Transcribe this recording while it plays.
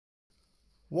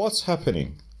What's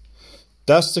happening?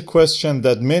 That's the question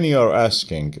that many are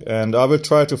asking, and I will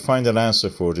try to find an answer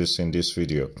for this in this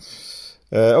video.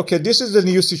 Okay, this is the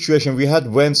new situation. We had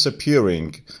vents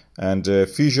appearing and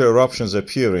fissure eruptions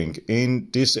appearing in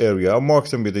this area. I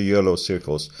marked them with the yellow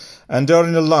circles, and they're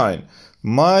in a line.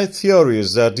 My theory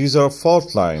is that these are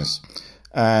fault lines,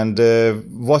 and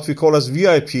what we call as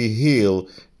VIP hill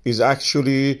is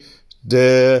actually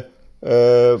the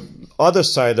other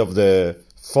side of the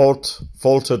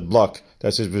faulted block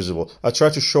that is visible. I try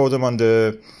to show them on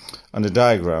the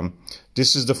diagram.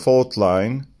 This is the fault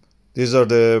line. These are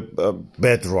the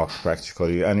bedrock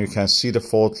practically, and you can see the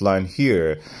fault line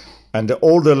here, and the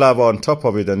older lava on top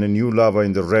of it and the new lava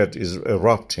in the red is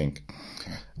erupting.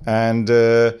 And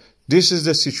this is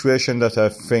the situation that I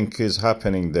think is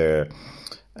happening there.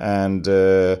 And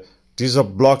these are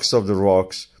blocks of the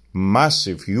rocks,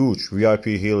 massive, huge.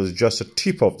 VIP hill is just the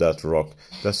tip of that rock.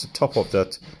 That's the top of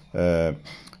that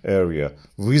area,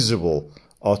 visible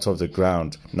out of the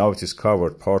ground. Now it is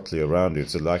covered partly around it.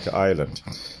 It's like an island.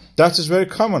 That is very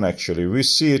common actually. We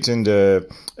see it in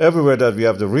everywhere that we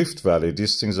have the Rift Valley.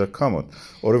 These things are common,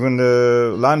 or even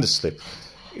the landslip.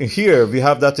 Here we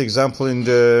have that example in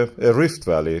the Rift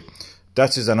Valley.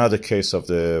 That is another case of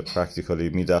the practically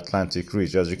mid-Atlantic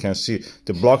ridge. As you can see,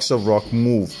 the blocks of rock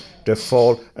move, they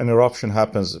fall, an eruption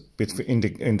happens in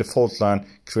the fault line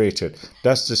created.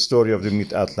 That's the story of the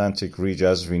mid-Atlantic ridge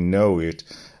as we know it.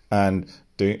 And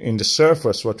in the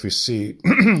surface, what we see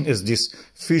is these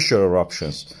fissure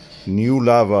eruptions, new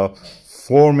lava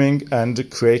forming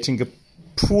and creating a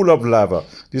pool of lava.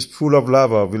 This pool of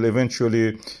lava will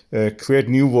eventually create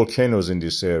new volcanoes in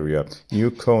this area, new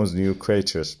cones, new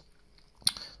craters.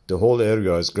 The whole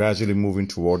area is gradually moving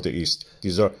toward the east.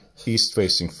 These are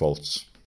east-facing faults.